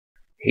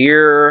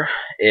Here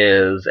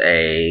is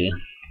a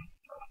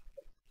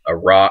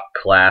rock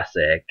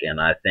classic, and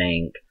I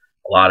think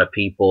a lot of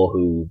people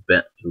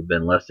who've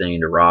been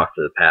listening to rock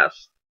for the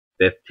past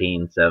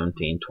 15,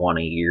 17,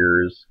 20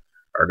 years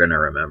are going to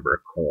remember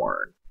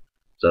Korn.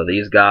 So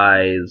these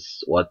guys,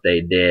 what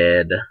they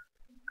did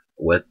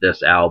with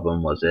this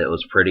album was it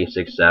was pretty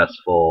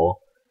successful,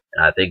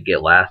 and I think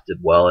it lasted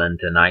well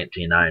into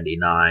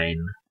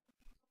 1999,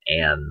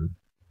 and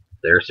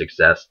their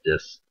success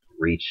just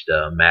reached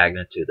a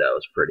magnitude that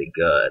was pretty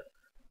good.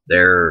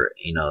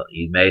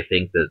 You may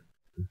think that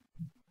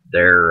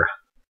their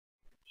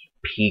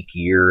peak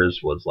years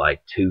was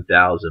like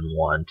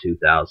 2001,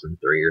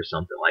 2003 or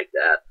something like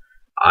that.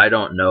 I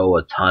don't know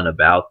a ton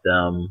about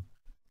them.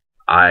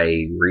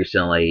 I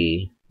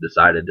recently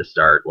decided to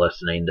start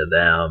listening to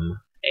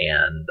them,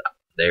 and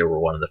they were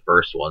one of the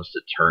first ones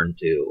to turn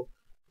to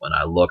when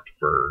I looked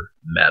for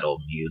metal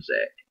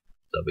music.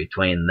 So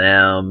between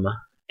them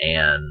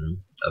and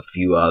a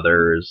few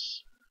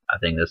others, I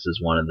think this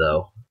is one of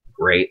the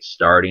great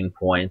starting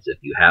points if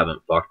you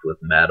haven't fucked with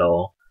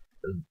metal,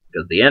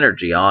 because the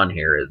energy on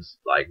here is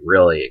like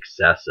really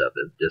excessive.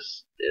 It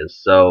just is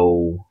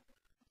so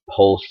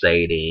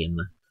pulsating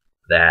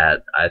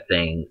that I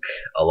think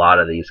a lot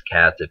of these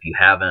cats, if you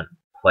haven't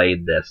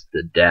played this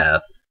to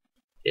death,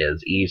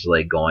 is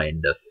easily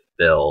going to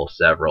fill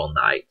several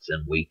nights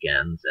and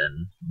weekends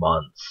and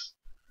months.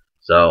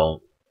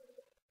 So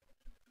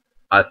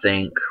I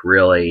think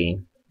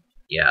really,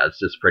 yeah, it's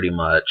just pretty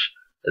much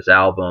this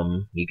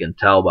album. You can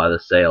tell by the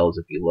sales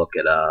if you look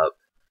it up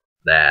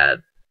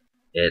that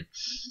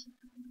it's,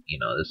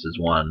 this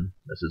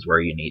is where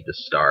you need to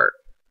start.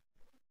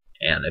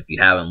 And if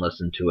you haven't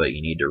listened to it,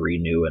 you need to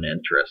renew an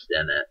interest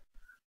in it.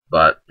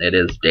 But it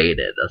is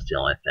dated, that's the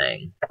only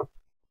thing.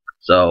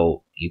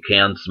 So you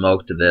can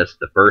smoke to this.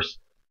 The first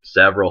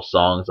several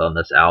songs on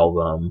this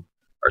album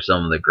are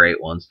some of the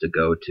great ones to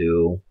go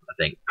to. I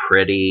think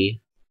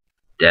Pretty,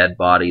 Dead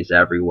Bodies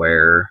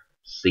Everywhere,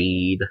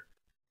 Seed,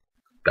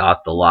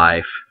 Got the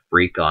Life,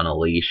 Freak on a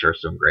Leash are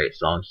some great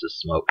songs to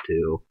smoke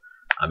to.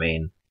 I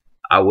mean,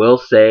 I will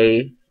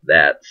say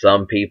that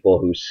some people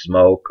who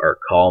smoke are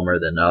calmer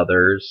than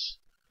others.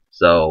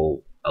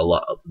 So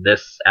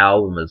this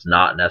album is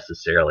not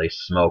necessarily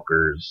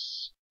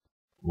smokers'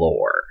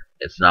 lore.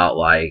 It's not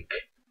like,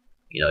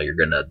 you're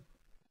going to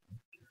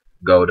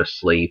go to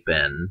sleep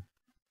and,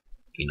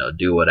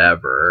 do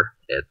whatever.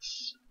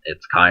 It's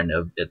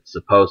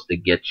supposed to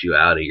get you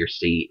out of your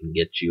seat and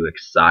get you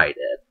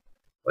excited,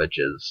 which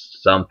is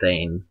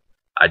something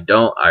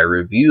I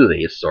review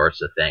these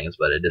sorts of things,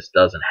 but it just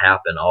doesn't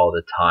happen all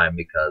the time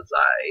because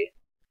I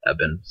have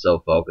been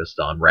so focused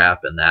on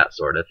rap and that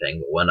sort of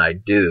thing. But when I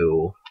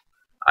do,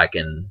 I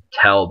can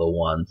tell the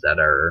ones that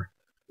are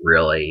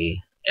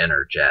really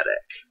energetic.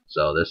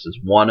 So this is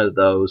one of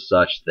those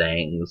such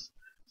things.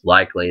 It's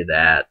likely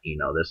that,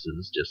 this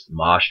is just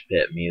mosh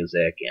pit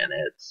music and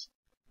it's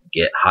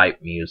get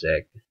hype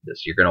music.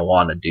 You're going to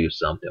want to do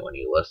something when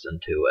you listen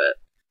to it.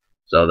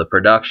 So the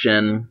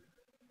production,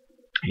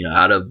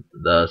 out of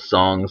the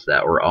songs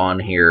that were on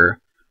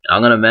here,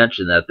 I'm going to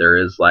mention that there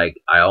is I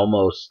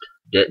almost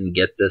didn't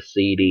get this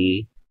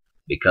CD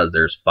because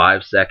there's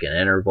 5-second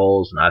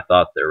intervals and I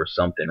thought there was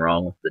something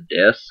wrong with the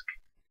disc,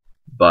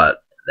 but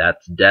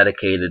that's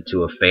dedicated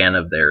to a fan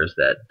of theirs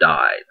that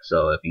died.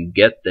 So if you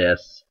get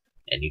this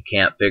and you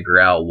can't figure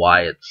out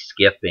why it's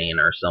skipping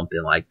or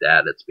something like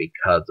that, it's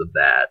because of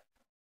that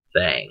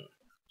thing.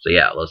 So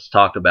yeah, let's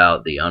talk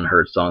about the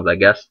unheard songs. I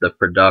guess the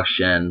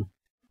production,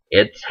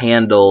 it's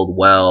handled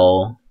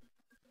well,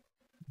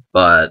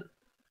 but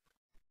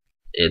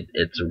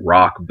it's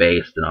rock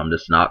based, and I'm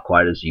just not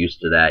quite as used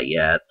to that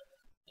yet.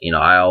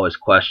 I always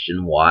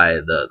question why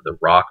the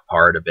rock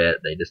part of it,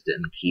 they just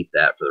didn't keep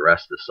that for the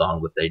rest of the song,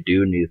 but they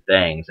do new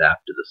things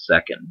after the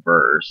second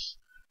verse,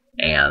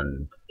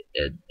 and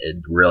it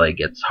really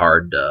gets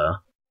hard to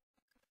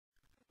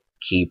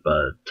keep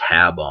a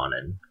tab on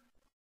and,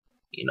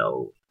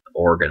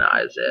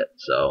 organize it.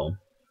 So,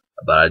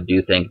 but I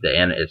do think the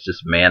end, it's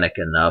just manic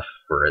enough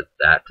for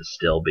that to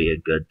still be a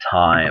good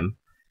time.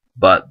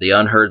 But the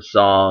unheard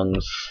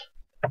songs,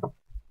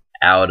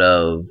 out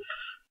of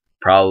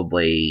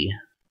probably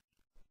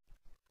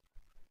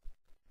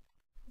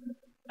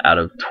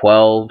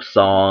 12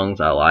 songs,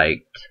 I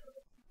liked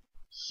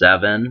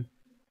 7,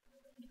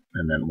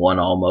 and then one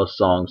almost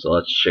song, so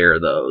let's share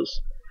those.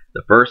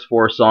 The first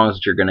 4 songs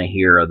that you're going to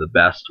hear are the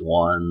best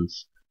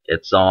ones.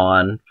 It's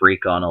On,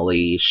 Freak on a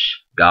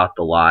Leash, Got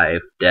the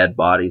Life, Dead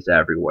Bodies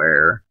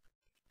Everywhere,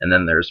 and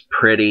then there's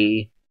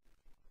Pretty,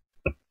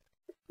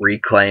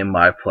 Reclaim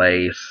My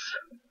Place,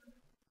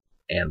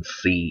 and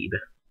Seed.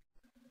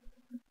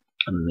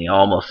 And the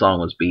almost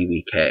song was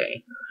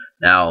BBK.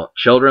 Now,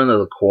 Children of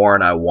the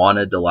Corn I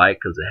wanted to like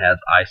because it has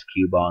Ice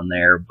Cube on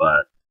there,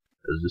 but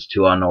it was just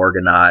too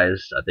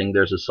unorganized. I think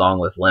there's a song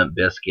with Limp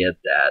Bizkit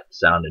that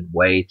sounded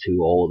way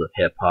too old of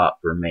hip-hop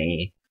for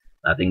me.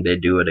 I think they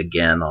do it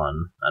again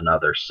on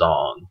another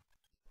song.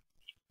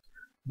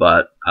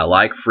 But I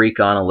like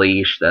Freak on a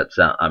Leash. A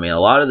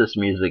lot of this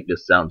music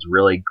just sounds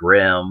really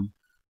grim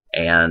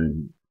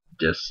and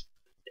just,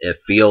 it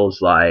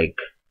feels like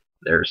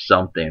there's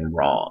something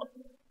wrong.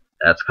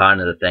 That's kind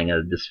of the thing.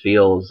 It just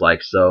feels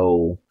like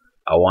so,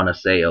 I want to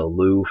say,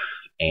 aloof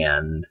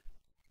and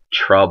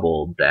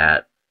troubled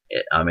that,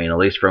 I mean, at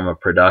least from a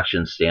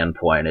production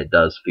standpoint, it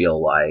does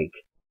feel like,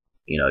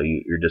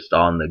 you're just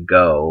on the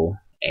go,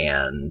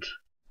 and,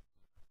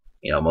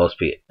 most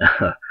people,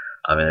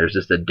 I mean, there's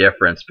just a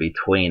difference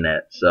between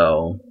it.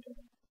 So,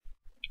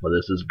 well,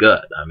 this is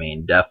good. I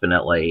mean,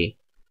 definitely,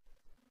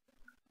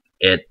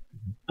 it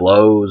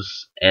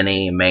blows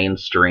any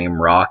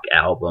mainstream rock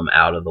album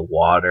out of the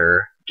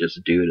water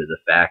just due to the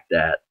fact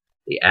that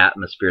the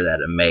atmosphere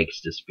that it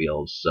makes just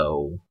feels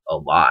so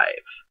alive.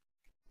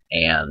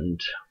 And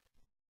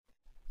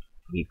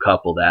you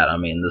couple that, I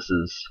mean, this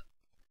is,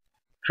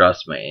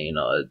 trust me,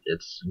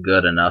 it's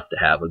good enough to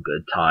have a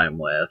good time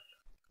with.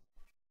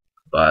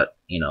 But,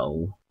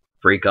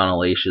 Freak on a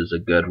Leash is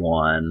a good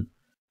one.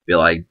 I feel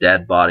like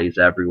Dead Bodies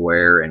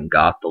Everywhere and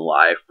Got the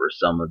Life for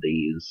some of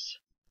these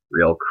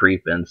real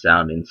creepin'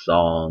 sounding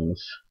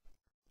songs.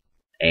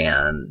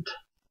 And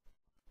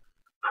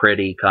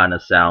Pretty kind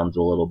of sounds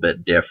a little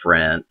bit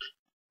different.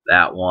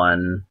 That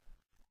one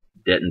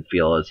didn't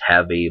feel as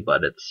heavy,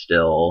 but it's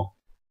still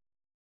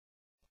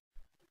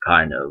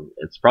kind of,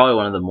 it's probably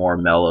one of the more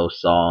mellow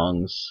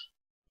songs.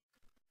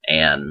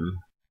 And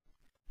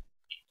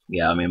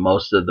yeah, I mean,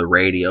 most of the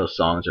radio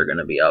songs are going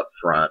to be up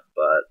front,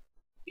 but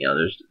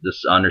there's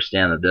just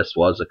understand that this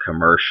was a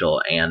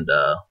commercial and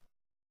a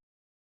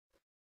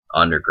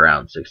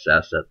underground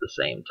success at the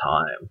same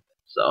time.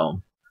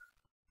 So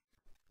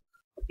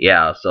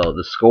yeah, so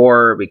the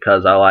score,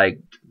 because I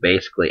liked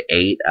basically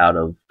 8 out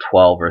of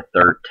 12 or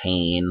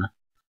 13,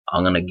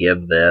 I'm going to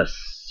give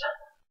this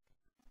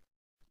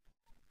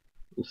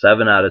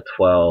 7 out of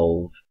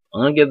 12.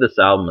 I'm going to give this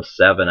album a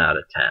 7 out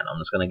of 10. I'm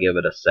just going to give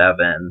it a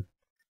 7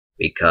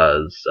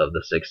 because of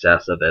the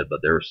success of it, but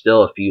there were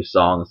still a few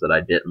songs that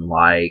I didn't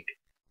like,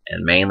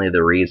 and mainly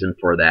the reason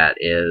for that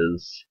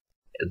is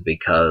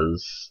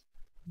because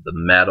the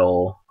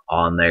metal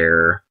on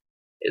there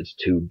is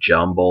too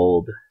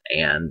jumbled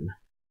and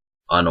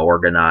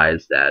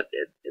unorganized that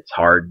it's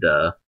hard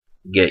to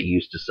get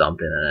used to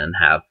something and then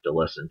have to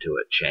listen to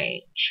it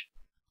change.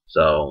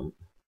 So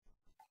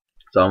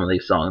some of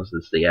these songs,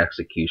 the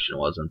execution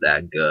wasn't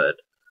that good,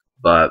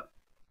 but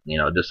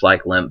just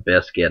like Limp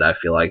Bizkit, I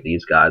feel like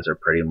these guys are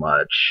pretty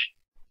much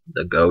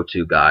the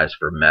go-to guys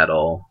for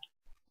metal,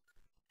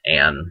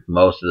 and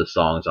most of the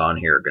songs on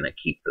here are going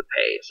to keep the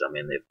pace. I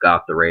mean, they've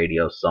got the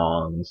radio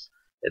songs.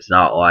 It's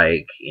not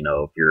like,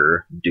 if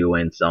you're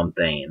doing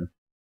something,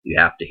 you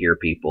have to hear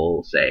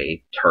people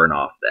say, turn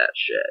off that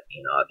shit.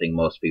 I think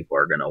most people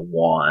are going to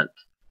want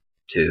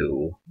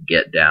to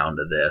get down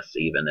to this,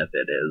 even if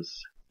it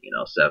is,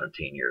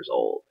 17 years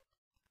old.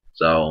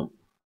 So,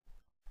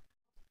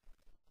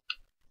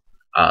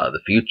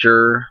 the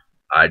future,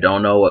 I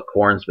don't know what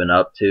Korn's been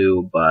up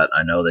to, but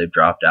I know they've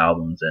dropped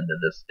albums into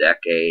this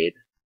decade.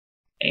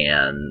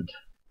 And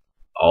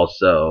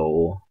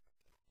also,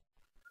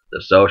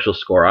 the social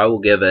score, I will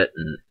give it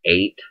an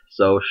 8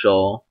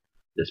 social,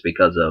 just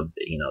because of,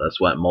 this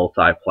went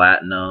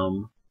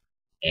multi-platinum,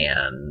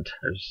 and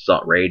there's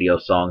some radio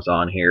songs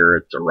on here.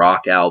 It's a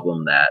rock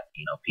album that,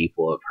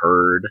 people have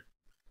heard.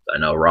 I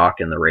know rock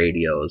in the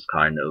radio is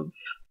kind of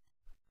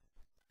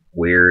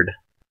weird.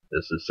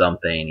 This is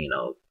something,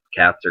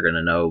 cats are going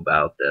to know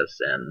about this,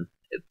 and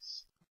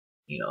it's,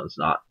 it's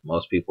not,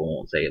 most people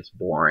won't say it's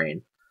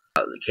boring.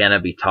 Can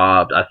it be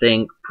topped? I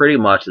think pretty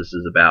much this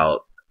is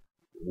about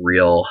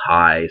real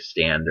high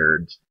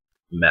standards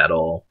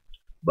metal,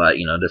 but,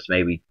 just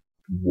maybe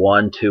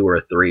 1, 2,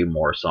 or 3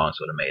 more songs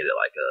would have made it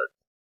like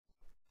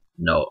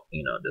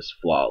just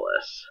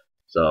flawless.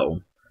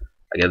 So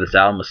I give this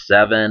album a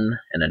 7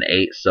 and an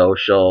 8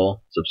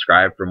 social.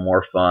 Subscribe for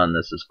more fun.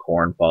 This is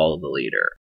Korn, Follow the Leader.